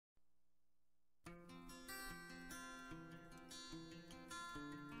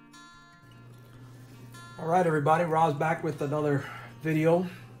All right, everybody, Rob's back with another video.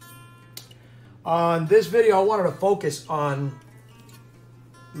 On this video, I wanted to focus on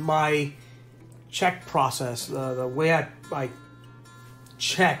my check process, the way I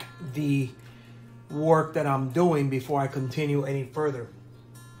check the work that I'm doing before I continue any further.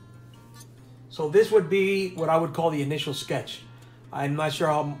 So this would be what I would call the initial sketch. I'm not sure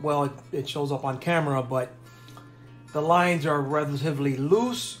how well it shows up on camera, but the lines are relatively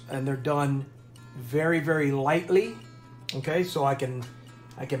loose and they're done very, very lightly. Okay, so I can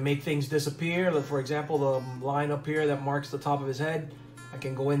make things disappear. For example, the line up here that marks the top of his head, I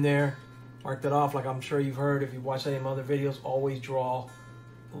can go in there, mark that off. Like I'm sure you've heard if you've watched any of my other videos, always draw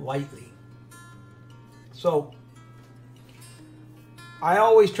lightly. So I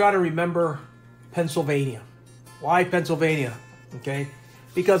always try to remember Pennsylvania. Why Pennsylvania? Okay,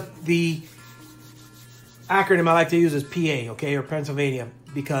 because the acronym I like to use is PA, okay, or Pennsylvania,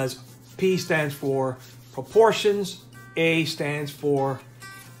 because P stands for proportions, A stands for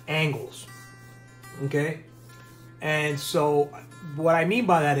angles, okay? And so what I mean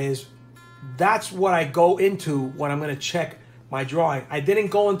by that is that's what I go into when I'm going to check my drawing. I didn't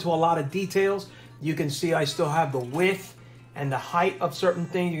go into a lot of details. You can see I still have the width and the height of certain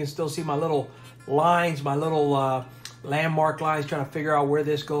things. You can still see my little lines, my little landmark lines, trying to figure out where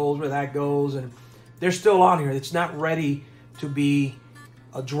this goes, where that goes, and they're still on here. It's not ready to be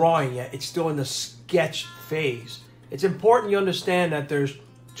a drawing yet. It's still in the sketch phase. It's important you understand that there's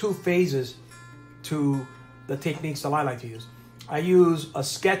two phases to the techniques that I like to use. I use a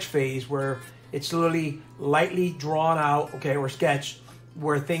sketch phase where it's literally lightly drawn out, okay, or sketch,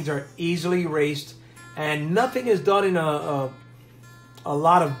 where things are easily erased and nothing is done in a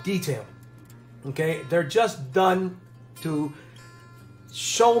lot of detail, okay? They're just done to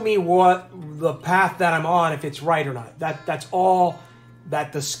show me what the path that I'm on, if it's right or not. That's all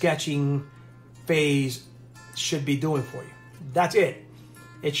that the sketching phase should be doing for you. That's it.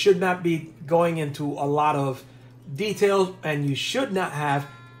 It should not be going into a lot of details, and you should not have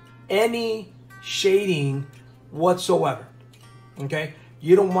any shading whatsoever. Okay?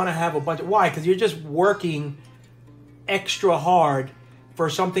 You don't want to have a bunch of, why? Because you're just working extra hard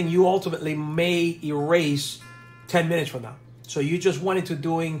for something you ultimately may erase 10 minutes from now. So you just went into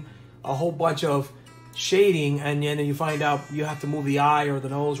doing a whole bunch of shading, and then you find out you have to move the eye or the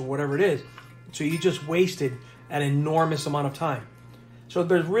nose or whatever it is. So you just wasted an enormous amount of time. So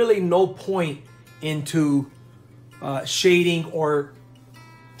there's really no point into shading or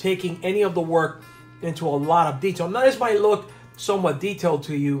taking any of the work into a lot of detail. Now this might look somewhat detailed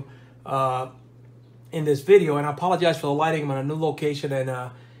to you in this video, and I apologize for the lighting. I'm on a new location,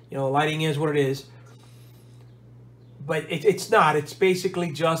 and you know, lighting is what it is. But it's not. It's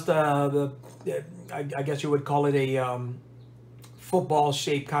basically just I guess you would call it a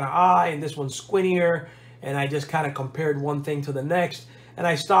football-shaped kind of eye, and this one's squintier. And I just kind of compared one thing to the next. And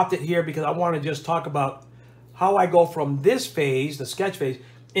I stopped it here because I want to just talk about how I go from this phase, the sketch phase,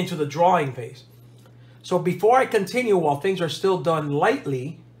 into the drawing phase. So before I continue, while things are still done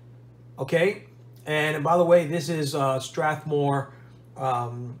lightly, okay? And by the way, this is Strathmore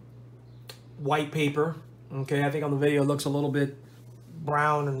white paper. Okay, I think on the video it looks a little bit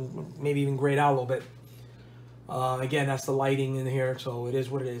brown and maybe even grayed out a little bit. Again, that's the lighting in here, so it is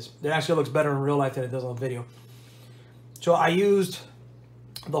what it is. It actually looks better in real life than it does on video. So I used,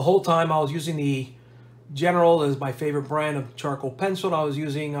 the whole time I was using the General as my favorite brand of charcoal pencil. I was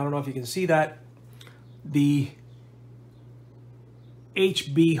using, I don't know if you can see that, the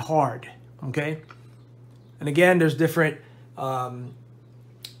HB Hard, okay? And again, there's different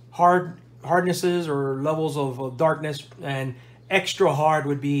hardnesses or levels of darkness, and extra hard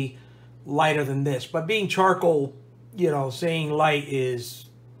would be lighter than this. But being charcoal, you know, saying light is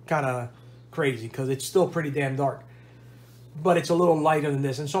kind of crazy because it's still pretty damn dark. But it's a little lighter than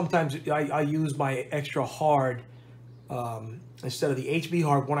this. And sometimes I use my extra hard instead of the HB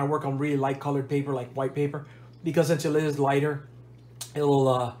Hard when I work on really light colored paper like white paper, because since it is lighter,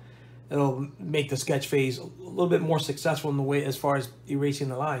 it'll make the sketch phase a little bit more successful in the way as far as erasing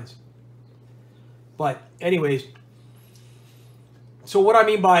the lines. But anyways, so what I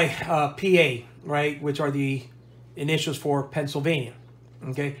mean by PA, right, which are the initials for Pennsylvania,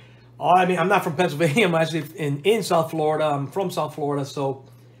 okay? I mean, I'm not from Pennsylvania. I'm actually in South Florida. I'm from South Florida, so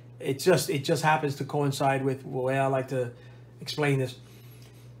it just happens to coincide with the way I like to explain this.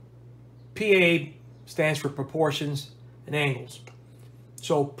 PA stands for proportions and angles.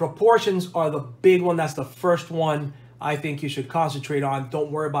 So proportions are the big one. That's the first one I think you should concentrate on.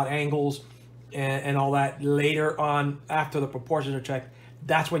 Don't worry about angles and all that later on after the proportions are checked.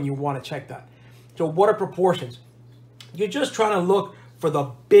 That's when you want to check that. So what are proportions? You're just trying to look for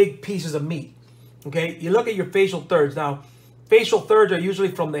the big pieces of meat. Okay, you look at your facial thirds. Now, facial thirds are usually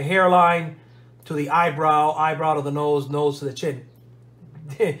from the hairline to the eyebrow, eyebrow to the nose, nose to the chin.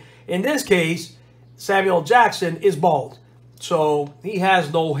 In this case, Samuel Jackson is bald. So he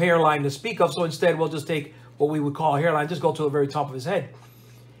has no hairline to speak of. So instead, we'll just take what we would call a hairline, just go to the very top of his head.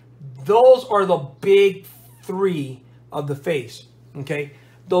 Those are the big three of the face. Okay,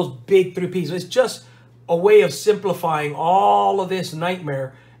 those big three pieces. It's just a way of simplifying all of this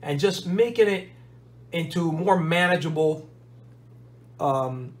nightmare and just making it into more manageable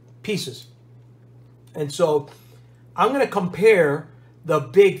pieces. And so I'm going to compare the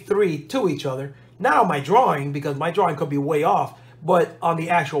big three to each other. Not on my drawing, because my drawing could be way off, but on the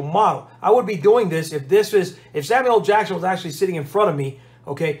actual model. I would be doing this if Samuel Jackson was actually sitting in front of me,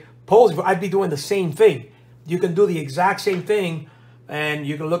 okay, posing, I'd be doing the same thing. You can do the exact same thing, and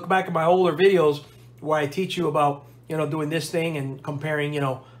you can look back at my older videos where I teach you about, you know, doing this thing and comparing, you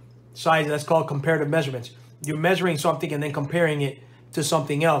know, size. That's called comparative measurements. You're measuring something and then comparing it to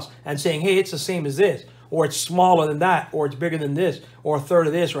something else and saying, hey, it's the same as this, or it's smaller than that, or it's bigger than this, or a third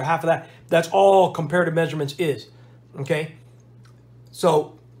of this, or half of that. That's all comparative measurements is, okay?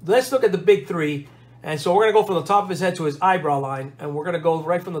 So let's look at the big three. And so we're going to go from the top of his head to his eyebrow line, and we're going to go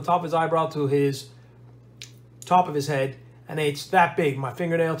right from the top of his eyebrow to his top of his head, and it's that big, my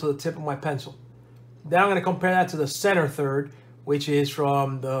fingernail to the tip of my pencil. Then I'm going to compare that to the center third, which is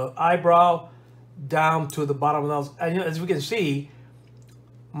from the eyebrow down to the bottom of the nose. And as we can see,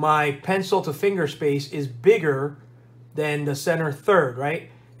 my pencil to finger space is bigger than the center third, right?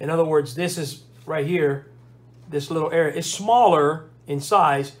 In other words, this is right here, this little area is smaller in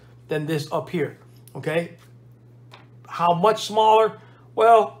size than this up here, okay? How much smaller?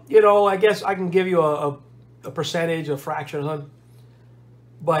 Well, you know, I guess I can give you a percentage, a fraction or something,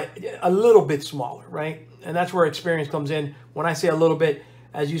 but a little bit smaller, right? And that's where experience comes in. When I say a little bit,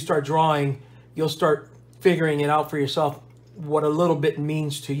 as you start drawing, you'll start figuring it out for yourself, what a little bit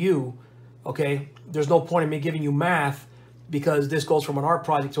means to you, okay? There's no point in me giving you math, because this goes from an art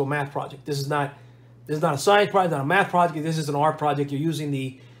project to a math project. This is not a science project, not a math project. This is an art project. You're using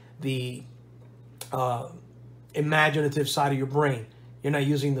the imaginative side of your brain. You're not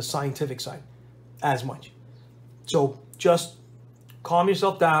using the scientific side as much. So just calm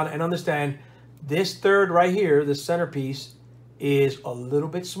yourself down and understand this third right here, the centerpiece, is a little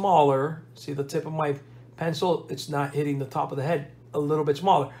bit smaller. See the tip of my pencil? It's not hitting the top of the head. A little bit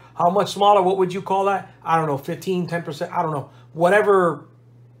smaller. How much smaller? What would you call that? I don't know, 15, 10%, I don't know. Whatever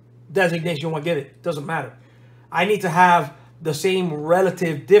designation you want to give it, doesn't matter. I need to have the same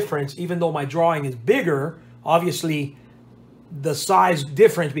relative difference, even though my drawing is bigger. Obviously, the size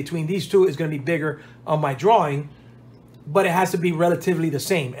difference between these two is going to be bigger on my drawing, but it has to be relatively the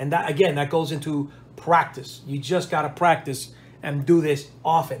same. And that, again, that goes into practice. You just got to practice and do this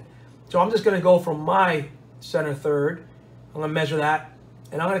often. So I'm just going to go from my center third. I'm going to measure that,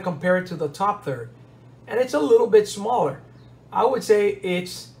 and I'm going to compare it to the top third. And it's a little bit smaller. I would say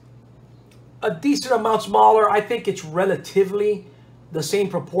it's a decent amount smaller. I think it's relatively the same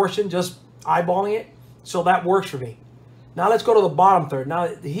proportion, just eyeballing it. So that works for me. Now let's go to the bottom third. Now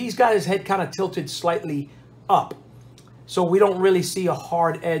he's got his head kind of tilted slightly up, so we don't really see a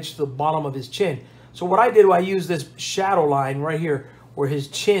hard edge to the bottom of his chin. So what I did, I used this shadow line right here where his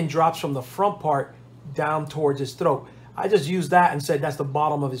chin drops from the front part down towards his throat. I just used that and said that's the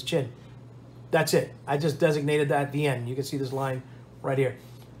bottom of his chin. That's it. I just designated that at the end. You can see this line right here.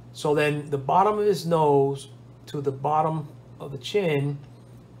 So then the bottom of his nose to the bottom of the chin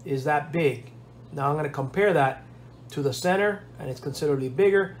is that big. Now I'm going to compare that to the center, and it's considerably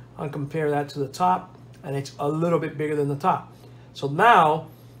bigger. I'll compare that to the top, and it's a little bit bigger than the top. So now,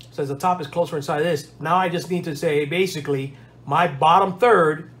 since the top is closer inside this, now I just need to say, basically, my bottom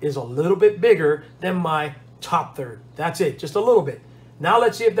third is a little bit bigger than my top third. That's it, just a little bit. Now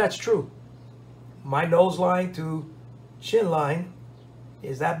let's see if that's true. My nose line to chin line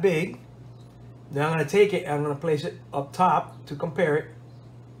is that big. Now I'm going to take it and I'm going to place it up top to compare it,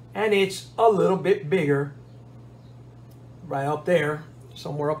 and it's a little bit bigger right up there,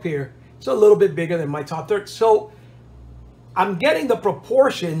 somewhere up here. It's a little bit bigger than my top third. So I'm getting the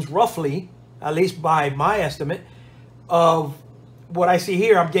proportions roughly, at least by my estimate, of what I see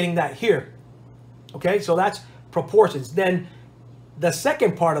here. I'm getting that here. Okay, so that's proportions. Then the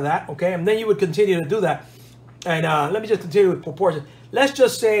second part of that, okay, and then you would continue to do that. And let me just continue with proportions. Let's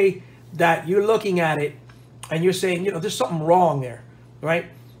just say that you're looking at it and you're saying, you know, there's something wrong there, right?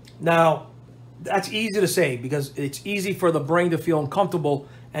 Now, that's easy to say because it's easy for the brain to feel uncomfortable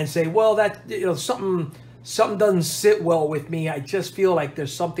and say, well, that, you know, something doesn't sit well with me. I just feel like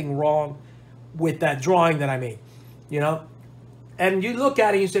there's something wrong with that drawing that I made, you know? And you look at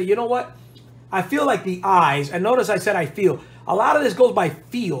it and you say, you know what? I feel like the eyes, and notice I said I feel. A lot of this goes by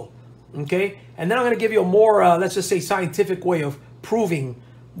feel, okay? And then I'm going to give you a more, let's just say, scientific way of proving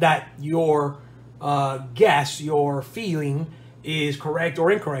that your guess, your feeling is correct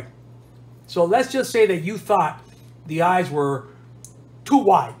or incorrect. So let's just say that you thought the eyes were too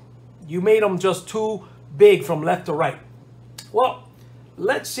wide. You made them just too big from left to right. Well,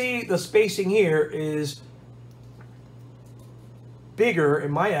 let's see, the spacing here is bigger,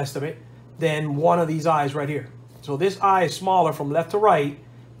 in my estimate, than one of these eyes right here. So this eye is smaller from left to right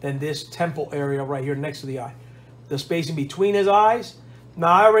than this temple area right here next to the eye. The spacing between his eyes. Now,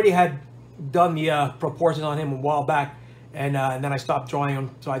 I already had done the proportions on him a while back, and then I stopped drawing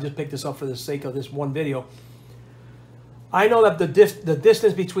him, so I just picked this up for the sake of this one video. I know that the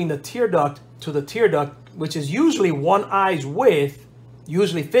distance between the tear duct to the tear duct, which is usually one eye's width,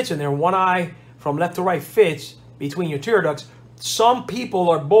 usually fits in there. One eye from left to right fits between your tear ducts. Some people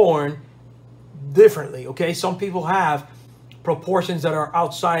are born differently, okay? Some people have proportions that are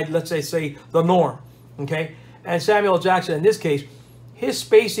outside, let's say the norm, okay? And Samuel Jackson, in this case, his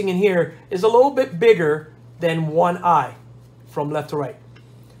spacing in here is a little bit bigger than one eye from left to right.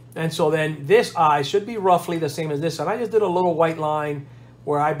 And so then this eye should be roughly the same as this. And I just did a little white line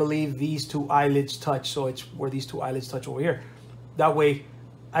where I believe these two eyelids touch. So it's where these two eyelids touch over here. That way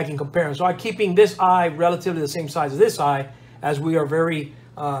I can compare them. So I'm keeping this eye relatively the same size as this eye, as we are very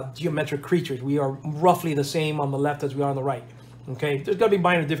geometric creatures. We are roughly the same on the left as we are on the right. Okay, there's going to be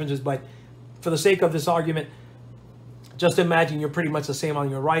minor differences, but for the sake of this argument, just imagine you're pretty much the same on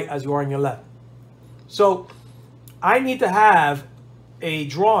your right as you are on your left. So I need to have a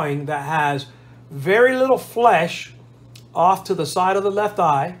drawing that has very little flesh off to the side of the left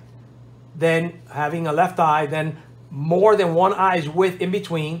eye, then having a left eye, then more than one eye's width in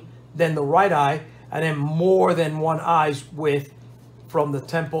between, then the right eye, and then more than one eye's width from the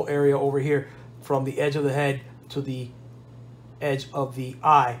temple area over here, from the edge of the head to the edge of the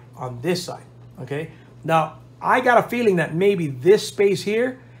eye on this side. Okay, now I got a feeling that maybe this space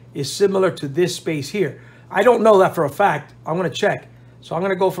here is similar to this space here. I don't know that for a fact. I'm going to check. So I'm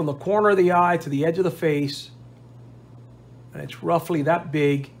going to go from the corner of the eye to the edge of the face, and it's roughly that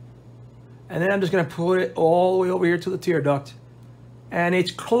big. And then I'm just going to put it all the way over here to the tear duct, and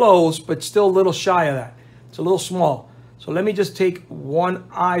it's close, but still a little shy of that. It's a little small. So let me just take one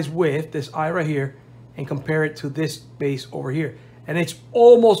eye's width, this eye right here, and compare it to this base over here. And it's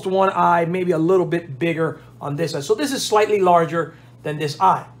almost one eye, maybe a little bit bigger on this side. So this is slightly larger than this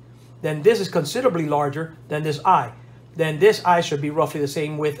eye. Then this is considerably larger than this eye. Then this eye should be roughly the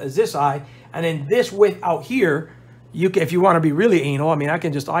same width as this eye. And then this width out here, you can, if you want to be really anal, I mean, I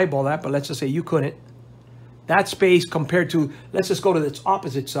can just eyeball that, but let's just say you couldn't. That space compared to, let's just go to its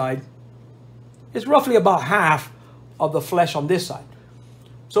opposite side, is roughly about half of the flesh on this side.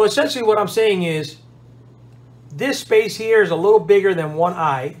 So essentially what I'm saying is, this space here is a little bigger than one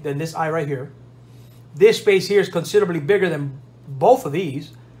eye, than this eye right here. This space here is considerably bigger than both of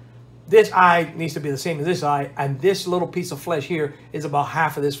these. This eye needs to be the same as this eye, and this little piece of flesh here is about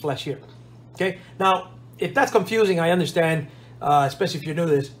half of this flesh here. Okay, now if that's confusing, I understand, especially if you're new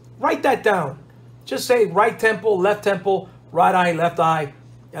to this. Write that down. Just say right temple, left temple, right eye, left eye,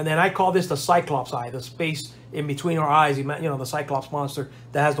 and then I call this the Cyclops eye, the space in between our eyes. You know, the Cyclops monster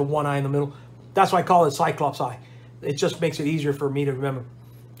that has the one eye in the middle. That's why I call it Cyclops eye. It just makes it easier for me to remember.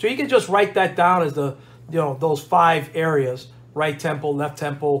 So you can just write that down as the, you know, those 5 areas: right temple, left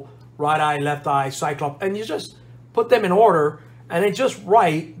temple, right eye, left eye, Cyclops, and you just put them in order, and then just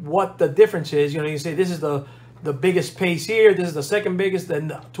write what the difference is. You know, you say this is the biggest space here, this is the second biggest, then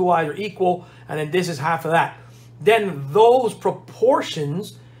the 2 eyes are equal, and then this is half of that. Then those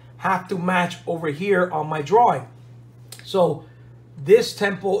proportions have to match over here on my drawing. So this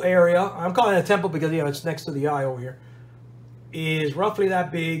temple area, I'm calling it a temple because, you know, it's next to the eye over here, is roughly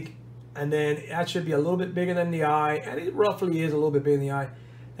that big, and then that should be a little bit bigger than the eye, and it roughly is a little bit bigger than the eye.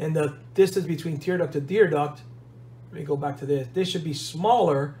 And the distance between tear duct to tear duct, let me go back to this. This should be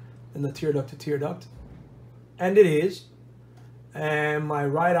smaller than the tear duct to tear duct, and it is. And my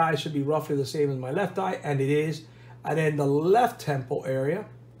right eye should be roughly the same as my left eye, and it is. And then the left temple area,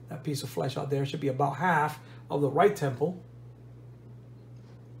 that piece of flesh out there, should be about half of the right temple,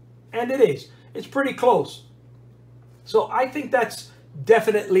 and it is. It's pretty close. So I think that's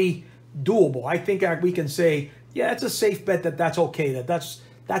definitely doable. I think we can say, yeah, it's a safe bet that that's okay,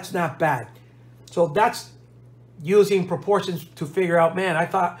 that's not bad. So that's using proportions to figure out, man, I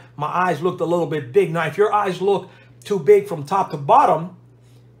thought my eyes looked a little bit big. Now, if your eyes look too big from top to bottom,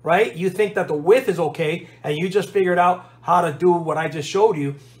 right, you think that the width is okay, and you just figured out how to do what I just showed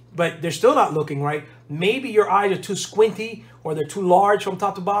you, but they're still not looking right. Maybe your eyes are too squinty or they're too large from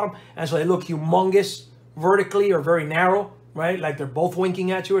top to bottom, and so they look humongous vertically or very narrow, right? Like they're both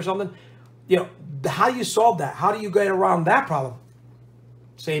winking at you or something. You know, how do you solve that? How do you get around that problem?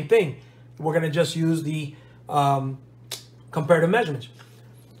 Same thing. We're going to just use the comparative measurements.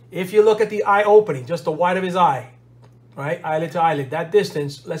 If you look at the eye opening, just the white of his eye, right? Eyelid to eyelid, that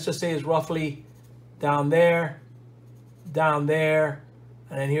distance, let's just say is roughly down there, and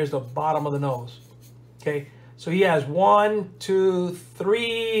then here's the bottom of the nose. Okay, so he has 1, 2,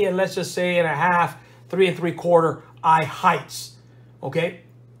 3, and let's just say 1/2, 3 3/4 eye heights. Okay,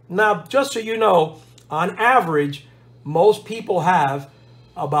 now just so you know, on average, most people have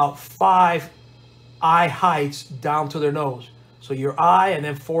about 5 eye heights down to their nose. So your eye and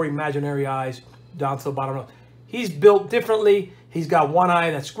then 4 imaginary eyes down to the bottom of the nose. He's built differently. He's got one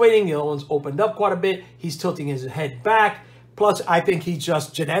eye that's squinting, the other one's opened up quite a bit. He's tilting his head back. Plus, I think he's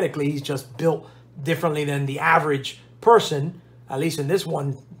just genetically, he's just built differently than the average person, at least in this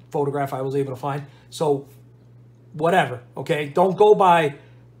one photograph I was able to find. So whatever, okay? Don't go by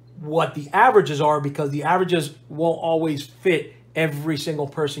what the averages are, because the averages won't always fit every single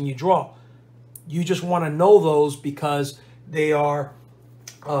person you draw. You just want to know those because they are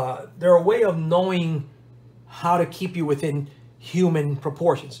they're a way of knowing how to keep you within human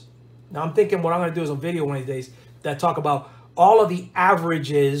proportions. Now I'm thinking what I'm going to do is a video one of these days that talk about all of the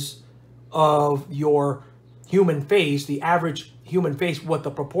averages of your human face, the average human face, what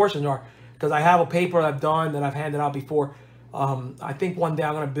the proportions are. Because I have a paper I've done that I've handed out before. I think one day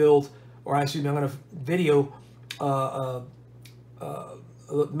I'm going to build, or excuse me, I'm going to video,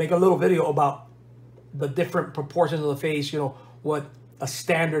 make a little video about the different proportions of the face, you know, what a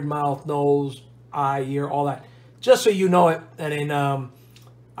standard mouth, nose, eye, ear, all that. Just so you know it. And then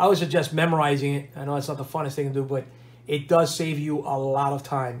I would suggest memorizing it. I know it's not the funnest thing to do, but it does save you a lot of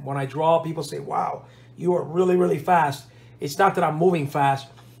time. When I draw, people say, wow, you are really, really fast. It's not that I'm moving fast.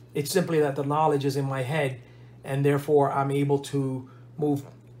 It's simply that the knowledge is in my head, and therefore I'm able to move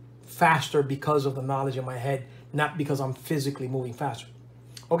faster because of the knowledge in my head, not because I'm physically moving faster.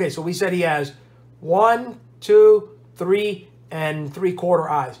 Okay, so we said he has 1, 2, 3, and 3/4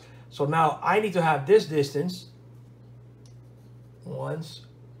 eyes. So now I need to have this distance once,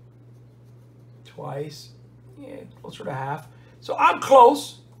 twice, yeah, closer to half. So I'm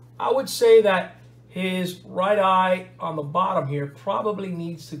close. I would say that his right eye on the bottom here probably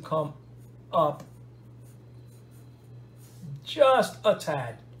needs to come up just a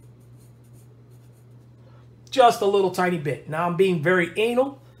tad. Just a little tiny bit. Now I'm being very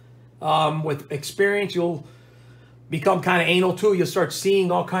anal. With experience, you'll become kind of anal too. You'll start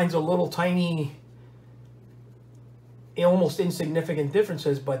seeing all kinds of little tiny, almost insignificant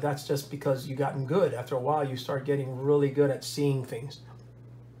differences, but that's just because you've gotten good. After a while, you start getting really good at seeing things.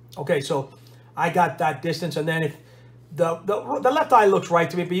 Okay, so I got that distance, and then if the left eye looks right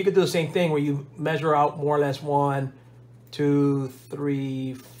to me, but you could do the same thing where you measure out more or less 1, 2,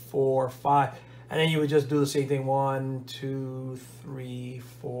 3, 4, 5, and then you would just do the same thing 1, 2, 3,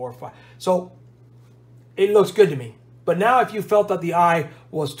 4, 5. So it looks good to me. But now if you felt that the eye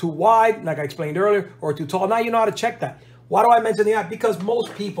was too wide, like I explained earlier, or too tall, now you know how to check that. Why do I mention the eye? Because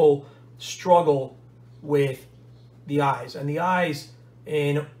most people struggle with the eyes, and the eyes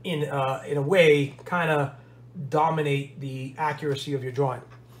in a way kind of dominate the accuracy of your drawing.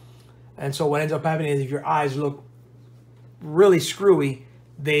 And so what ends up happening is if your eyes look really screwy,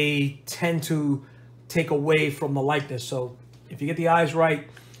 they tend to take away from the likeness. So if you get the eyes right,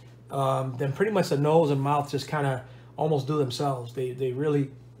 then pretty much the nose and mouth just kind of almost do themselves. They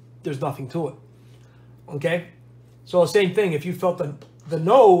really, there's nothing to it. Okay? So same thing, if you felt the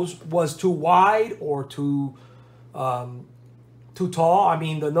nose was too wide or too tall. I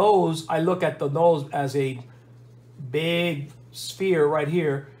mean, the nose, I look at the nose as a big sphere right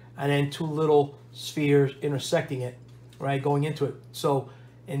here, and then 2 little spheres intersecting it, right, going into it. So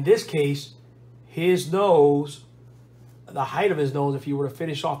in this case, his nose, the height of his nose, if you were to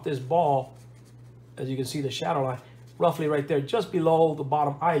finish off this ball, as you can see the shadow line, roughly right there, just below the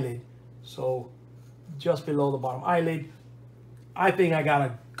bottom eyelid. So just below the bottom eyelid. I think I got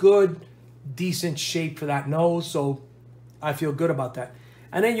a good, decent shape for that nose, so I feel good about that.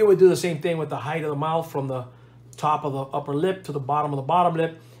 And then you would do the same thing with the height of the mouth from the top of the upper lip to the bottom of the bottom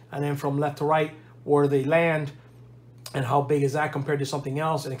lip, and then from left to right, where they land, and how big is that compared to something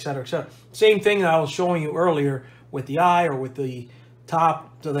else, and et cetera, et cetera. Same thing that I was showing you earlier with the eye, or with the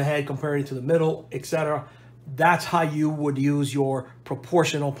top to the head compared to the middle, etc. That's how you would use your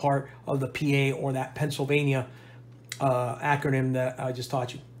proportional part of the PA, or that Pennsylvania acronym that I just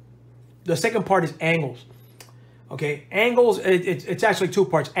taught you. The second part is angles. Okay, angles, it's actually two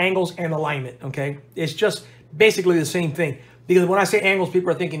parts, angles and alignment, okay? It's just basically the same thing. Because when I say angles, people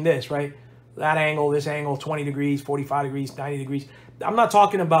are thinking this, right? That angle, this angle, 20 degrees, 45 degrees, 90 degrees. I'm not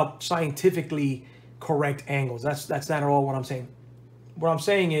talking about scientifically correct angles. That's not at all what I'm saying. What I'm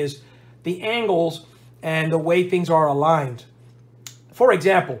saying is the angles and the way things are aligned. For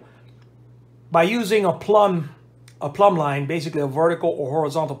example, by using a plumb line, basically a vertical or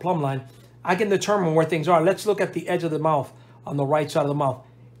horizontal plumb line, I can determine where things are. Let's look at the edge of the mouth on the right side of the mouth.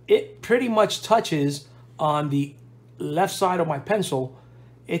 It pretty much touches on the left side of my pencil.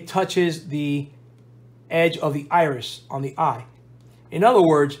 It touches the edge of the iris on the eye. In other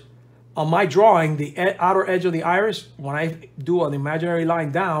words, on my drawing, the outer edge of the iris, when I do an imaginary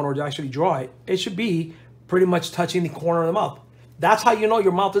line down or actually draw it, it should be pretty much touching the corner of the mouth. That's how you know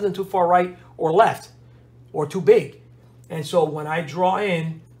your mouth isn't too far right or left or too big. And so when I draw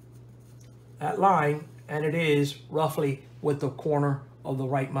in that line, and it is roughly with the corner of the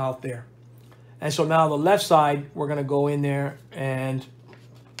right mouth there. And so now the left side, we're going to go in there, and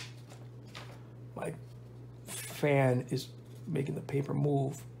my fan is making the paper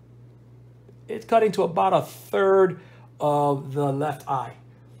move. It's cutting to about a third of the left eye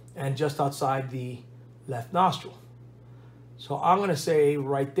and just outside the left nostril. So I'm going to say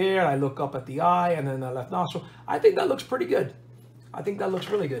right there, I look up at the eye and then the left nostril. I think that looks pretty good. I think that looks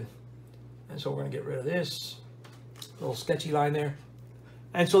really good. And so we're going to get rid of this little sketchy line there.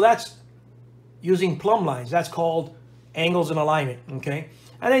 And so that's using plumb lines. That's called angles and alignment, okay?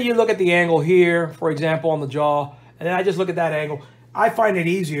 And then you look at the angle here, for example, on the jaw, and then I just look at that angle. I find it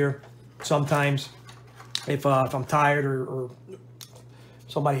easier sometimes if I'm tired or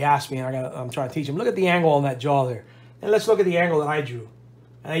somebody asks me and I'm trying to teach them, look at the angle on that jaw there. And let's look at the angle that I drew.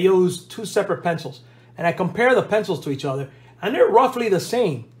 And I use two separate pencils. And I compare the pencils to each other, and they're roughly the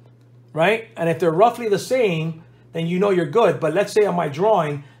same, right? And if they're roughly the same, then you know you're good. But let's say on my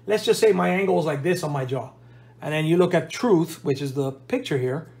drawing, let's just say my angle is like this on my jaw. And then you look at truth, which is the picture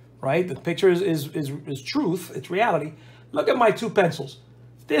here, right? The picture is truth, it's reality. Look at my two pencils.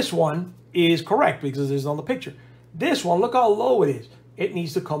 This one is correct because it's on the picture. This one, look how low it is. It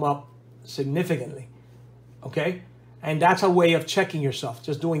needs to come up significantly, okay? And that's a way of checking yourself,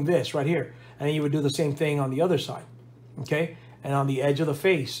 just doing this right here. And then you would do the same thing on the other side, okay? And on the edge of the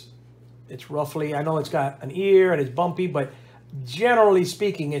face, it's roughly, I know it's got an ear and it's bumpy, but generally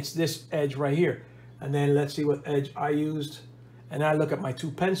speaking, it's this edge right here. And then let's see what edge I used. And I look at my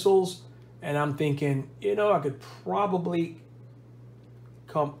two pencils and I'm thinking, you know, I could probably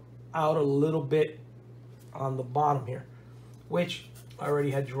come out a little bit on the bottom here, which I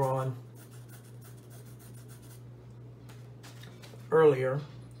already had drawn earlier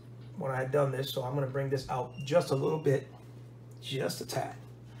when I had done this. So I'm going to bring this out just a little bit, just a tad.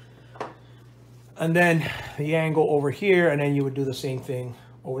 And then the angle over here, and then you would do the same thing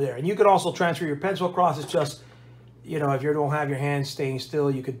over there. And you could also transfer your pencil across. It's just, you know, if you don't have your hands staying still,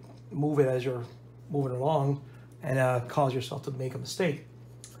 you could move it as you're moving along and cause yourself to make a mistake.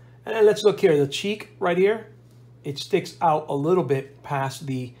 And then let's look here. The cheek right here, it sticks out a little bit past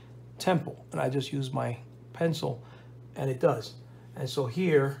the temple. And I just use my pencil, and it does. And so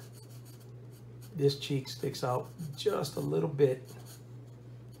here, this cheek sticks out just a little bit.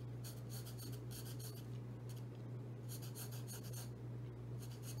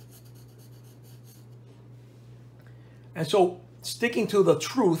 And so sticking to the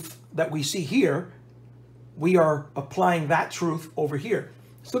truth that we see here, we are applying that truth over here.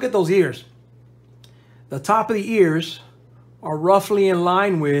 Let's look at those ears. The top of the ears are roughly in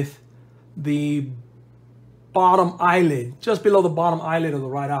line with the bottom eyelid, just below the bottom eyelid of the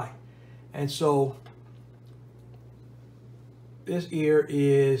right eye. And so this ear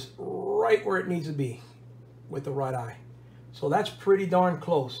is right where it needs to be with the right eye. So that's pretty darn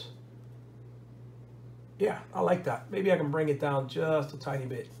close. Yeah, I like that. Maybe I can bring it down just a tiny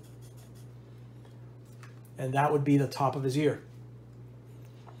bit. And that would be the top of his ear.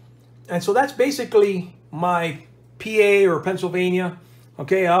 And so that's basically my PA or Pennsylvania.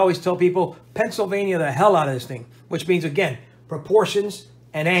 Okay, I always tell people, Pennsylvania the hell out of this thing. Which means, again, proportions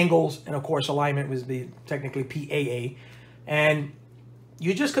and angles. And, of course, alignment was the technically PAA. And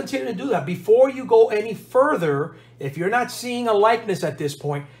you just continue to do that. Before you go any further, if you're not seeing a likeness at this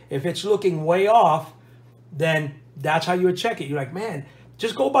point, if it's looking way off, then that's how you would check it. You're like, man,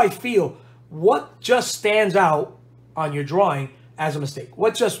 just go by feel. What just stands out on your drawing as a mistake?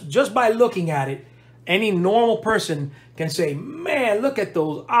 What just by looking at it, any normal person can say, man, look at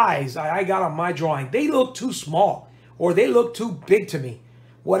those eyes I got on my drawing. They look too small or they look too big to me.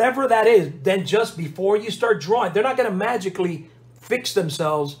 Whatever that is, then just before you start drawing, they're not going to magically fix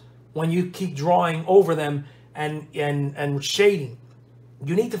themselves when you keep drawing over them and shading.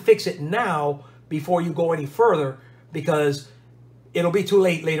 You need to fix it now before you go any further, because it'll be too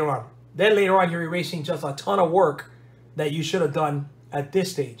late later on. Then later on, you're erasing just a ton of work that you should have done at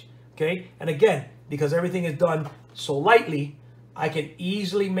this stage, okay? And again, because everything is done so lightly, I can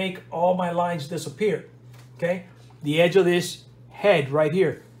easily make all my lines disappear, okay? The edge of this head right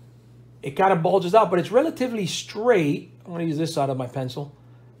here, it kind of bulges out, but it's relatively straight. I'm going to use this side of my pencil,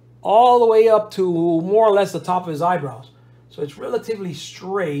 all the way up to more or less the top of his eyebrows. So it's relatively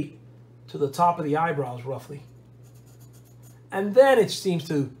straight to the top of the eyebrows, roughly. And then it seems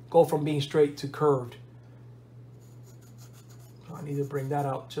to go from being straight to curved. So I need to bring that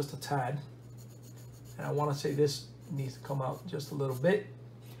out just a tad. And I want to say this needs to come out just a little bit.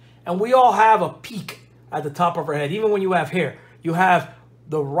 And we all have a peak at the top of our head. Even when you have hair, you have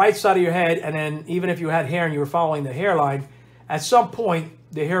the right side of your head, and then even if you had hair and you were following the hairline, at some point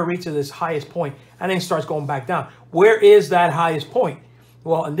the hair reaches its highest point and then starts going back down. Where is that highest point?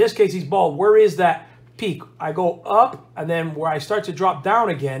 Well, in this case, he's bald. Where is that peak? I go up, and then where I start to drop down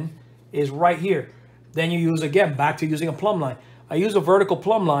again is right here. Then you use, again, back to using a plumb line. I use a vertical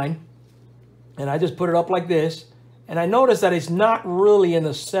plumb line, and I just put it up like this. And I notice that it's not really in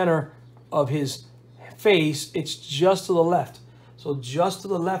the center of his face. It's just to the left. So just to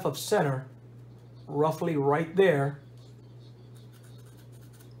the left of center, roughly right there,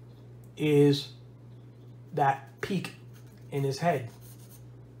 is that peak in his head.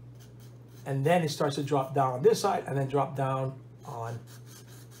 And then it starts to drop down on this side and then drop down on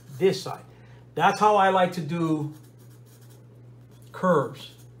this side. That's how I like to do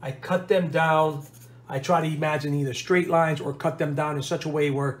curves. I cut them down. I try to imagine either straight lines or cut them down in such a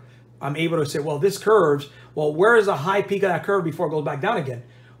way where I'm able to say, well, this curves. Well, where is the high peak of that curve before it goes back down again?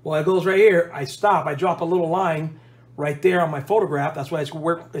 Well, it goes right here. I stop. I drop a little line right there on my photograph. That's why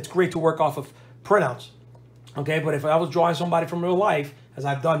it's great to work off of printouts. Okay, but if I was drawing somebody from real life, as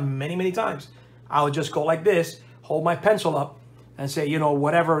I've done many, many times, I would just go like this, hold my pencil up, and say, you know,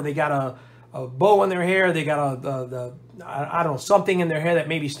 whatever, they got a bow in their hair, they got I don't know, something in their hair that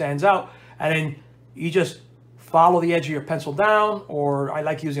maybe stands out, and then you just follow the edge of your pencil down, or I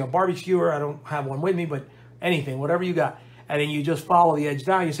like using a Barbie skewer. I don't have one with me, but anything, whatever you got. And then you just follow the edge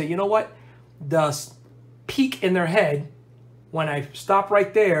down. You say, you know what? The peak in their head, when I stop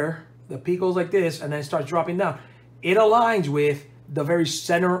right there, the peak goes like this and then starts dropping down. It aligns with the very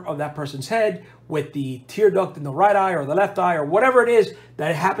center of that person's head, with the tear duct in the right eye or the left eye or whatever it is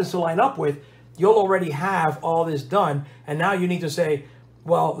that it happens to line up with. You'll already have all this done. And now you need to say,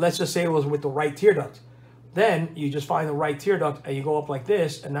 well, let's just say it was with the right tear duct. Then you just find the right tear duct and you go up like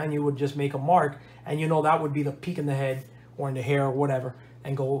this, and then you would just make a mark, and you know that would be the peak in the head or in the hair or whatever,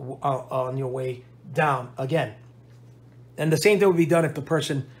 and go on your way down again. And the same thing would be done if the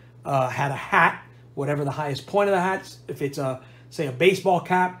person had a hat, whatever the highest point of the hat. If it's say a baseball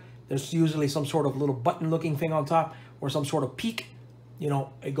cap, there's usually some sort of little button looking thing on top, or some sort of peak. You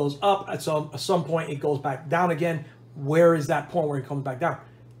know, it goes up at some point, it goes back down again. Where is that point where it comes back down?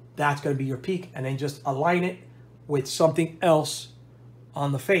 That's going to be your peak, and then just align it with something else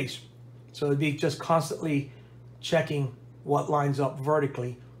on the face. So it'd be just constantly checking what lines up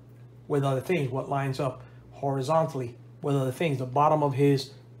vertically with other things, what lines up horizontally with other things. The bottom of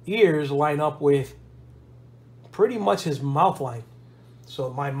his ears line up with pretty much his mouth line.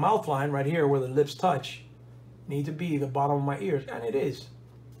 So my mouth line right here where the lips touch need to be the bottom of my ears, and it is.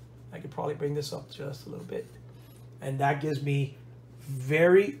 I could probably bring this up just a little bit, and that gives me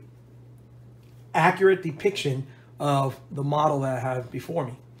very accurate depiction of the model that I have before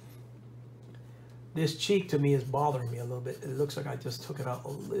me. This cheek to me is bothering me a little bit. It looks like I just took it out a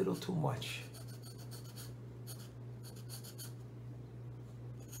little too much.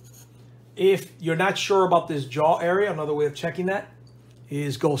 If you're not sure about this jaw area, another way of checking that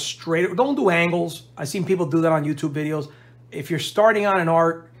is go straight. Don't do angles. I've seen people do that on YouTube videos. If you're starting on an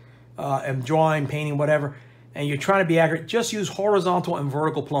art and drawing, painting, whatever, and you're trying to be accurate, just use horizontal and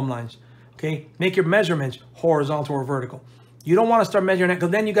vertical plumb lines. Okay, make your measurements horizontal or vertical. You don't want to start measuring that,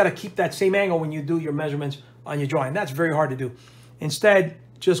 because then you got to keep that same angle when you do your measurements on your drawing. That's very hard to do. Instead,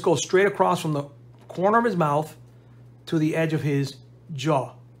 just go straight across from the corner of his mouth to the edge of his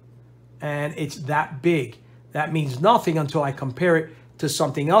jaw. And it's that big. That means nothing until I compare it to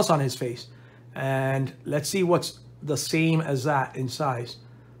something else on his face. And let's see what's the same as that in size.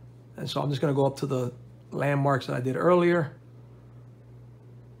 And so I'm just going to go up to the landmarks that I did earlier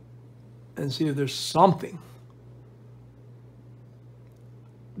and see if there's something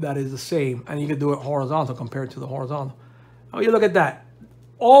that is the same. And you can do it horizontal compared to the horizontal. Oh, you look at that.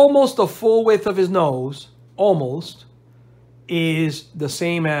 Almost the full width of his nose, almost, is the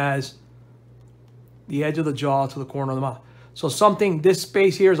same as the edge of the jaw to the corner of the mouth. So something, this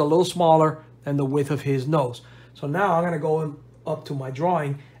space here is a little smaller than the width of his nose. So now I'm going to go up to my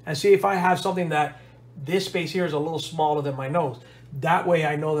drawing and see if I have something that this space here is a little smaller than my nose. That way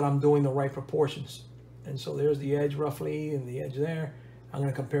I know that I'm doing the right proportions. And so there's the edge roughly and the edge there. I'm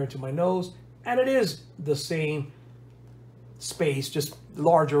going to compare it to my nose, and it is the same space, just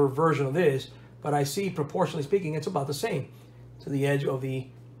larger version of this, but I see proportionally speaking it's about the same to the edge of the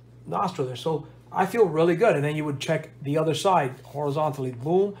nostril there. So I feel really good. And then you would check the other side horizontally,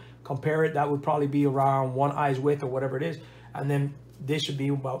 boom, compare it. That would probably be around one eye's width or whatever it is, and then this should be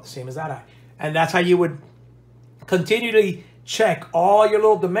about the same as that eye. And that's how you would continually check all your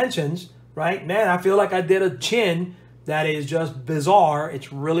little dimensions, right? Man, I feel like I did a chin that is just bizarre.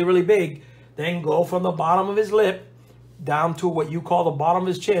 It's really, really big. Then go from the bottom of his lip down to what you call the bottom of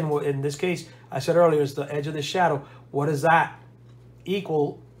his chin. Well, in this case, I said earlier, it's the edge of the shadow. What does that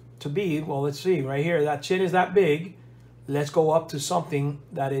equal to be? Well, let's see right here. That chin is that big. Let's go up to something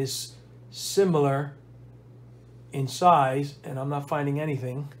that is similar in size, and I'm not finding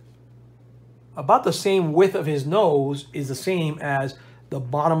anything. About the same width of his nose is the same as the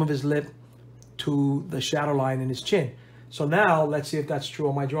bottom of his lip to the shadow line in his chin. So now let's see if that's true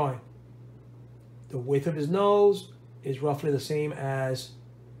on my drawing. The width of his nose is roughly the same as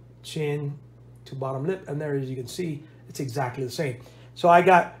chin to bottom lip, and there, as you can see, it's exactly the same. So I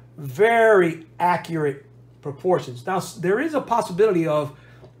got very accurate proportions. Now there is a possibility of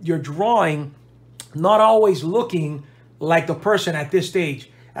your drawing not always looking like the person at this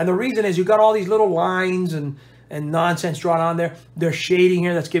stage, and the reason is you got all these little lines and nonsense drawn on there. There's shading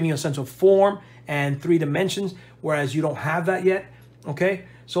here that's giving you a sense of form and 3 dimensions, whereas you don't have that yet. Okay,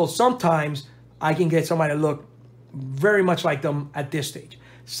 so sometimes I can get somebody to look very much like them at this stage.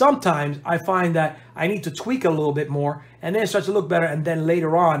 Sometimes I find that I need to tweak a little bit more, and then it starts to look better. And then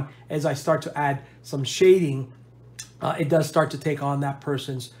later on, as I start to add some shading, it does start to take on that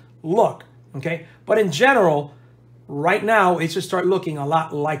person's look. Okay, but in general, right now, it should start looking a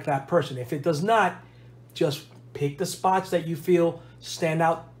lot like that person. If it does not, just pick the spots that you feel stand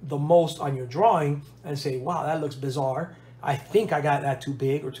out the most on your drawing and say, wow, that looks bizarre. I think I got that too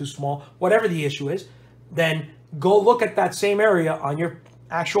big or too small, whatever the issue is. Then go look at that same area on your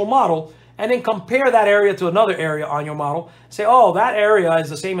actual model and then compare that area to another area on your model. Say, oh, that area is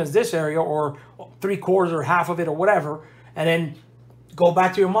the same as this area, or 3/4 or half of it or whatever. And then go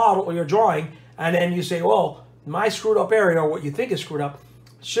back to your model or your drawing, and then you say, well, my screwed up area, or what you think is screwed up,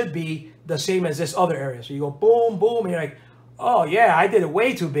 should be the same as this other area. So you go boom, boom, and you're like, oh yeah, I did it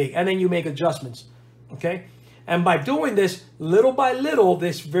way too big. And then you make adjustments, okay? And by doing this little by little,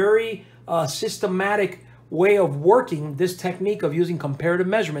 this very systematic way of working, this technique of using comparative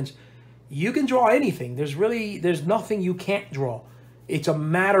measurements, you can draw anything. There's nothing you can't draw. It's a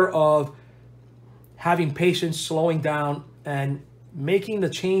matter of having patience, slowing down, and making the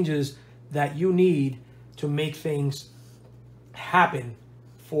changes that you need to make things happen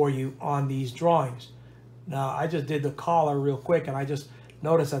for you on these drawings. Now, I just did the collar real quick, and I just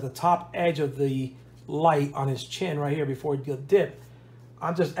noticed at the top edge of the light on his chin right here before the dip,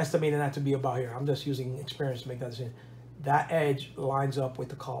 I'm just estimating that to be about here. I'm just using experience to make that decision. That edge lines up with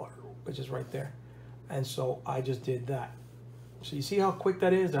the collar, which is right there. And so I just did that. So you see how quick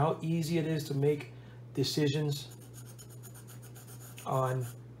that is, and how easy it is to make decisions on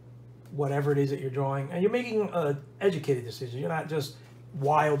whatever it is that you're drawing. And you're making an educated decision. You're not just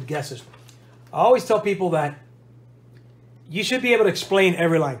wild guesses. I always tell people that you should be able to explain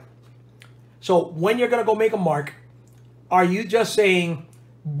every line. So when you're going to go make a mark, are you just saying,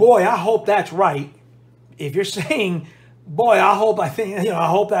 boy, I hope that's right? If you're saying, boy, I hope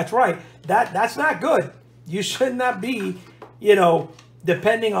that's right, that's not good. You should not be,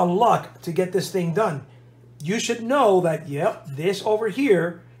 depending on luck to get this thing done. You should know that, yep, this over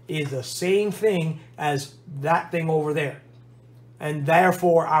here is the same thing as that thing over there. And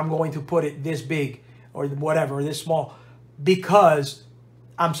therefore, I'm going to put it this big or whatever, or this small, because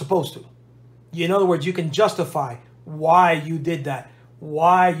I'm supposed to. In other words, you can justify why you did that,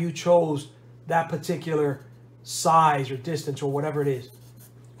 why you chose that particular size or distance or whatever it is.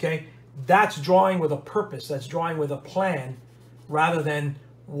 Okay? That's drawing with a purpose. That's drawing with a plan rather than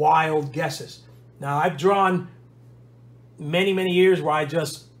wild guesses. Now, I've drawn many, many years where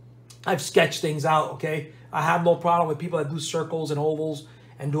I've sketched things out, okay? I have no problem with people that do circles and ovals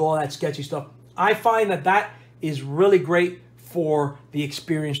and do all that sketchy stuff. I find that is really great for the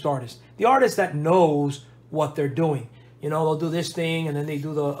experienced artist. The artist that knows what they're doing. They'll do this thing, and then they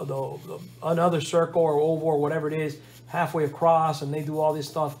do another circle or oval or whatever it is halfway across, and they do all this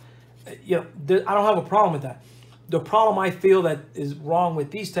stuff. I don't have a problem with that. The problem I feel that is wrong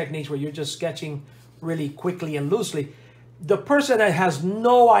with these techniques where you're just sketching really quickly and loosely. The person that has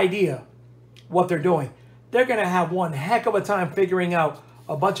no idea what they're doing, they're going to have one heck of a time figuring out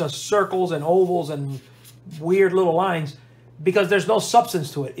a bunch of circles and ovals and weird little lines because there's no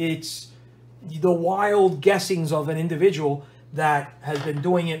substance to it. It's the wild guessings of an individual that has been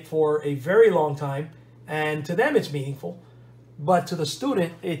doing it for a very long time, and to them it's meaningful, but to the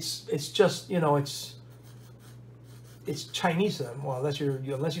student it's just, you know, it's Chinese to them. Well, unless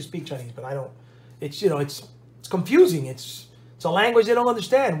you speak Chinese, but I don't. It's, you know, it's confusing. It's a language they don't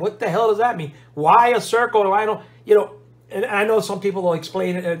understand. What the hell does that mean? Why a circle? I don't, you know. And I know some people will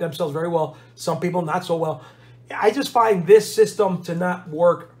explain it themselves very well. Some people not so well. I just find this system to not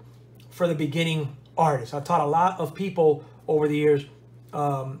work for the beginning artist. I've taught a lot of people over the years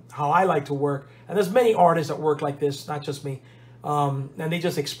how I like to work. And there's many artists that work like this, not just me. And they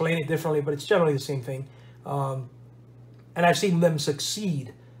just explain it differently, but it's generally the same thing. And I've seen them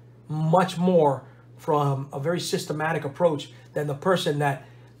succeed much more from a very systematic approach than the person that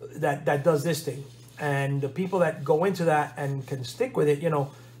does this thing. And the people that go into that and can stick with it, you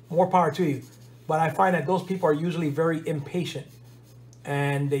know, more power to you. But I find that those people are usually very impatient,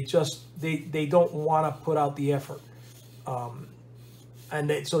 and they don't want to put out the effort.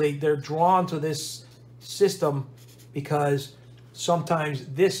 And so they're drawn to this system because sometimes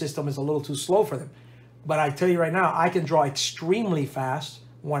this system is a little too slow for them. But I tell you right now, I can draw extremely fast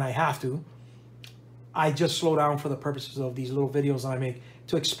when I have to. I just slow down for the purposes of these little videos that I make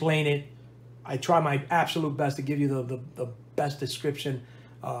to explain it. I try my absolute best to give you the best description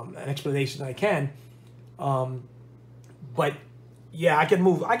and explanation that I can. But yeah, I can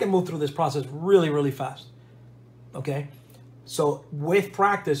move through this process really, really fast. Okay, so with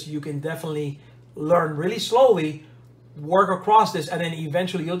practice, you can definitely learn really slowly, work across this, and then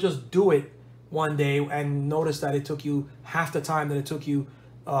eventually you'll just do it one day and notice that it took you half the time that it took you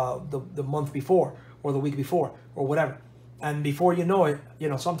the month before or the week before or whatever. And before you know it, you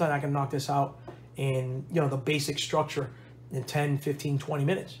know, sometimes I can knock this out in, you know, the basic structure in 10, 15, 20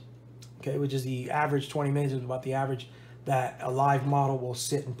 minutes. Okay, which is the average. 20 minutes is about the average that a live model will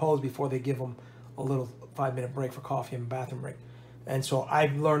sit and pose before they give them a little 5-minute break for coffee and bathroom break. And so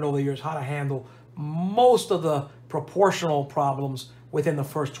I've learned over the years how to handle most of the proportional problems within the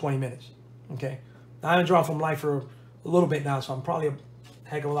first 20 minutes. Okay, now I've been drawing from life for a little bit now, so I'm probably a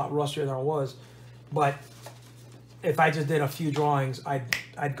heck of a lot rustier than I was. But if I just did a few drawings,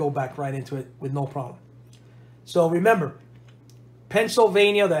 I'd go back right into it with no problem. So remember,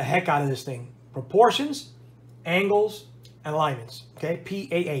 Pennsylvania the heck out of this thing. Proportions, angles, and alignments. Okay,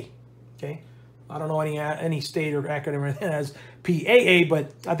 PAA. Okay, I don't know any state or acronym that has PAA,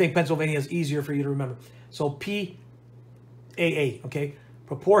 but I think Pennsylvania is easier for you to remember. So PAA. Okay,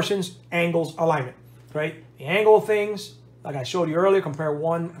 proportions, angles, alignment. Right, the angle of things, like I showed you earlier, compare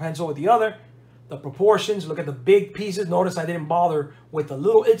one pencil with the other. The proportions, look at the big pieces. Notice I didn't bother with the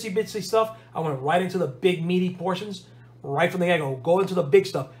little itsy bitsy stuff. I went right into the big meaty portions, right from the get-go. Go into the big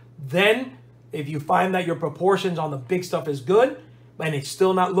stuff. Then, if you find that your proportions on the big stuff is good, and it's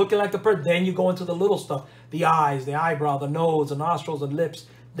still not looking like the person, then you go into the little stuff. The eyes, the eyebrow, the nose, the nostrils, the lips.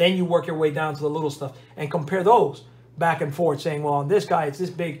 Then you work your way down to the little stuff and compare those back and forth, saying, well, on this guy, it's this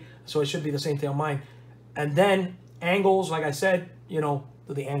big, so it should be the same thing on mine. And then angles, like I said, you know,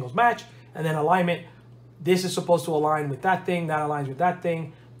 do the angles match? And then alignment, this is supposed to align with that thing, that aligns with that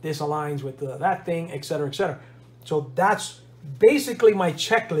thing, this aligns with that thing, etc., etc. So that's basically my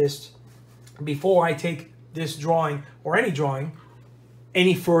checklist before I take this drawing or any drawing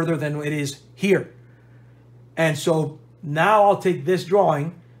any further than it is here. And so now I'll take this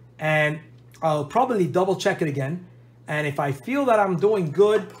drawing and I'll probably double check it again. And if I feel that I'm doing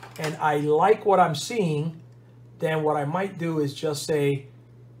good and I like what I'm seeing, then what I might do is just say,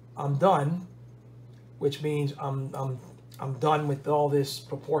 I'm done, which means I'm done with all this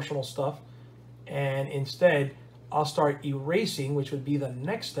proportional stuff, and instead I'll start erasing, which would be the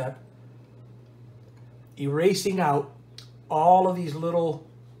next step, erasing out all of these little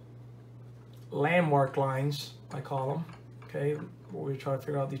landmark lines, I call them, okay, where we're trying to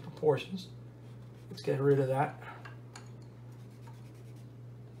figure out these proportions. Let's get rid of that.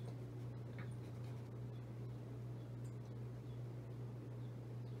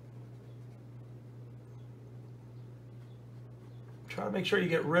 Try to make sure you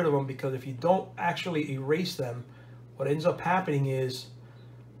get rid of them, because if you don't actually erase them, what ends up happening is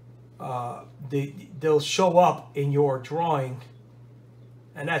they'll show up in your drawing,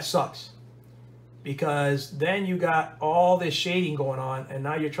 and that sucks, because then you got all this shading going on, and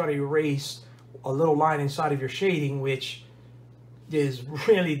now you're trying to erase a little line inside of your shading, which is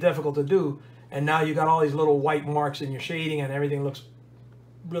really difficult to do, and now you got all these little white marks in your shading, and everything looks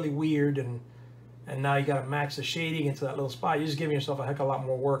really weird, and and now you got to match the shading into that little spot. You're just giving yourself a heck of a lot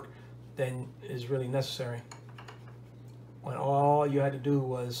more work than is really necessary, when all you had to do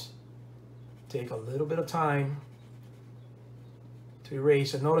was take a little bit of time to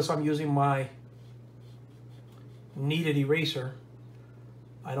erase. And notice I'm using my kneaded eraser.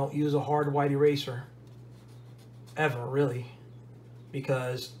 I don't use a hard white eraser ever, really,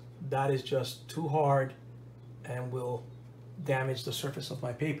 because that is just too hard and will damage the surface of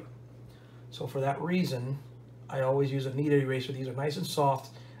my paper. So for that reason, I always use a kneaded eraser. These are nice and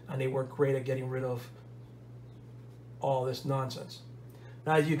soft, and they work great at getting rid of all this nonsense.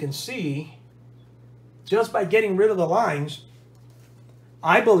 Now, as you can see, just by getting rid of the lines,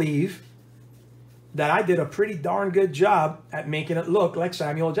 I believe that I did a pretty darn good job at making it look like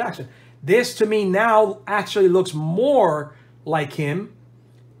Samuel Jackson. This, to me, now actually looks more like him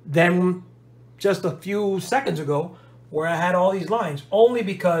than just a few seconds ago, where I had all these lines, only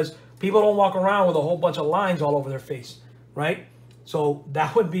because people don't walk around with a whole bunch of lines all over their face, right? So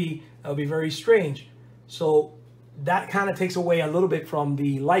that would be very strange. So that kind of takes away a little bit from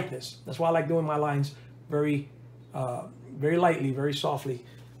the likeness. That's why I like doing my lines very lightly, very softly,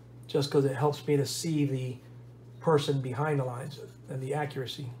 just because it helps me to see the person behind the lines and the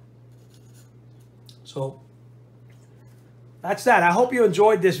accuracy. So that's that. I hope you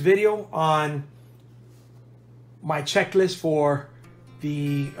enjoyed this video on my checklist for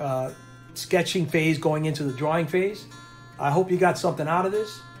the sketching phase going into the drawing phase. I hope you got something out of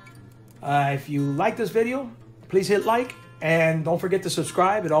this. If you like this video, please hit like, and don't forget to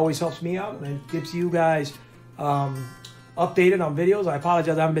subscribe. It always helps me out, and it gives you guys updated on videos. I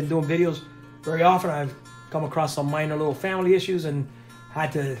apologize, I haven't been doing videos very often. I've come across some minor little family issues and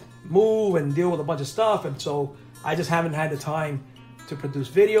had to move and deal with a bunch of stuff, and so I just haven't had the time to produce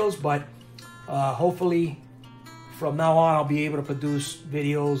videos. But hopefully from now on I'll be able to produce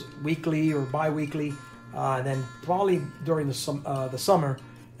videos weekly or bi-weekly, and then probably during the summer.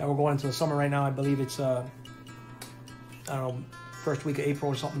 That we're going into the summer right now. I believe it's I don't know, first week of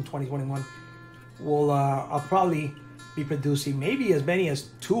April or something, 2021. I'll probably be producing maybe as many as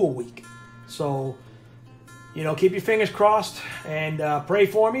 2 a week. So, you know, keep your fingers crossed and pray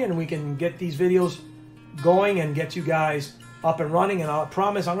for me, and we can get these videos going and get you guys up and running. And I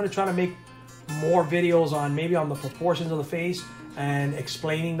promise I'm going to try to make more videos on maybe on the proportions of the face and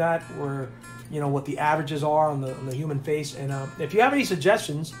explaining that, where, you know, what the averages are on the human face. And if you have any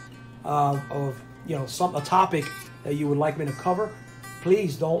suggestions of, you know, a topic that you would like me to cover,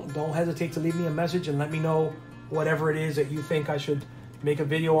 please don't hesitate to leave me a message and let me know whatever it is that you think I should make a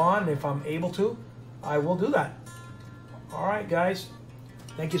video on. If I'm able to, I will do that. All right, guys.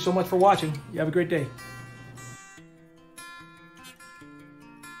 Thank you so much for watching. You have a great day.